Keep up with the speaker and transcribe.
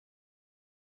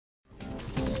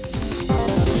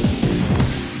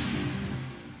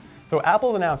So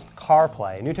Apple's announced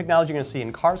CarPlay, a new technology you're going to see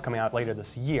in cars coming out later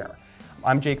this year.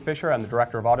 I'm Jake Fisher, I'm the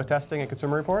Director of Auto Testing at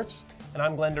Consumer Reports. And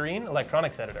I'm Glenn Doreen,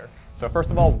 Electronics Editor. So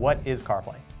first of all, what is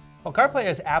CarPlay? Well, CarPlay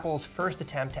is Apple's first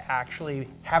attempt to actually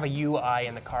have a UI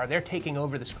in the car. They're taking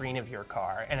over the screen of your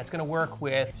car, and it's going to work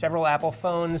with several Apple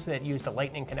phones that use the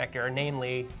Lightning connector,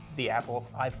 namely the Apple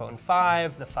iPhone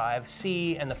 5, the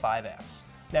 5C, and the 5S.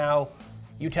 Now,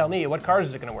 you tell me, what cars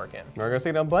is it going to work in? We're going to see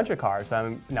it in a bunch of cars.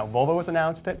 Now, Volvo has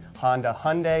announced it, Honda,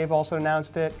 Hyundai have also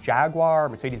announced it, Jaguar,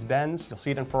 Mercedes-Benz. You'll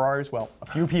see it in Ferraris. Well, a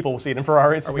few people will see it in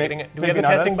Ferraris. Do we have a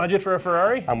testing budget for a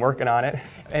Ferrari? I'm working on it.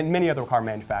 And many other car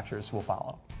manufacturers will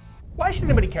follow. Why should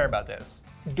anybody care about this?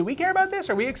 Do we care about this?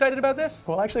 Are we excited about this?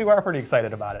 Well, actually, we are pretty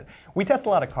excited about it. We test a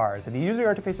lot of cars, and the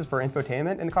user interfaces for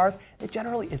infotainment in cars, it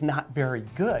generally is not very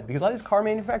good, because a lot of these car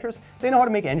manufacturers, they know how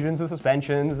to make engines and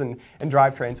suspensions and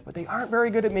drivetrains, but they aren't very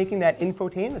good at making that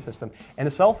infotainment system. And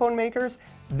the cell phone makers,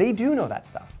 they do know that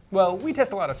stuff. Well, we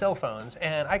test a lot of cell phones,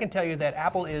 and I can tell you that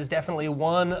Apple is definitely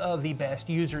one of the best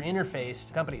user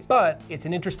interface companies. But it's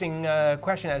an interesting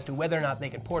question as to whether or not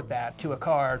they can port that to a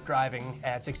car driving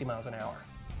at 60 miles an hour.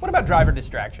 What about driver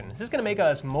distraction? Is this going to make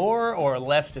us more or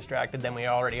less distracted than we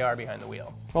already are behind the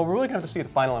wheel? Well, we're really going to have to see the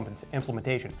final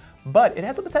implementation. But it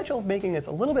has the potential of making us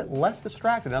a little bit less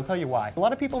distracted, and I'll tell you why. A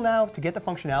lot of people now, to get the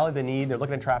functionality they need, they're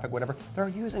looking at traffic, whatever, they're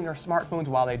using their smartphones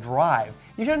while they drive.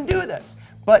 You shouldn't do this.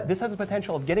 But this has the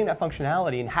potential of getting that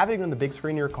functionality and having it on the big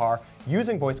screen of your car,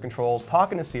 using voice controls,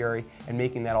 talking to Siri, and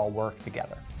making that all work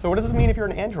together. So what does this mean if you're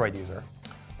an Android user?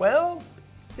 Well,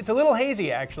 it's a little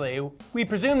hazy, actually. We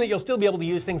presume that you'll still be able to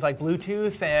use things like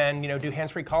Bluetooth and do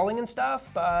hands-free calling and stuff,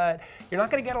 but you're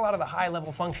not going to get a lot of the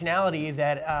high-level functionality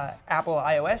that Apple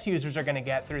iOS users are going to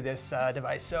get through this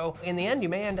device. So in the end, you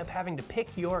may end up having to pick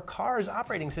your car's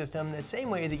operating system the same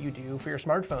way that you do for your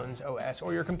smartphone's OS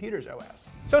or your computer's OS.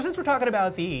 So since we're talking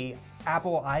about the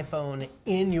Apple iPhone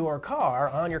in your car,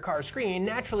 on your car screen,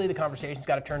 naturally the conversation's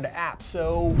got to turn to apps.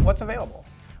 So what's available?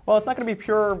 Well, it's not going to be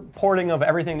pure porting of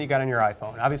everything that you got on your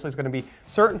iPhone. Obviously, it's going to be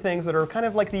certain things that are kind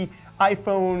of like the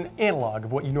iPhone analog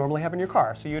of what you normally have in your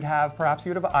car. So perhaps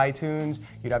you'd have iTunes,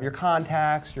 you'd have your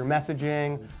contacts, your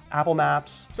messaging, Apple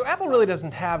Maps. So Apple really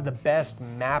doesn't have the best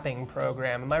mapping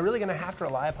program. Am I really going to have to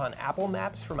rely upon Apple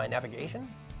Maps for my navigation?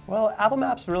 Well, Apple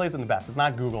Maps really isn't the best. It's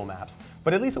not Google Maps,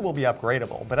 but at least it will be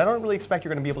upgradable. But I don't really expect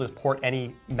you're going to be able to just port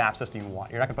any map system you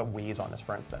want. You're not going to put Waze on this,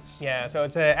 for instance. Yeah, so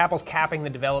it's Apple's capping the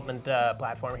development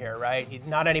platform here, right?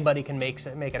 Not anybody can make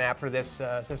an app for this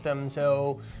system.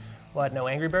 So, what? No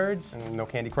Angry Birds? And no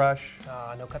Candy Crush.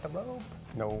 No Cut the Rope.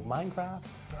 No Minecraft.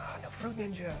 No Fruit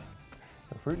Ninja.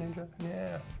 No Fruit Ninja.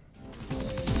 Yeah.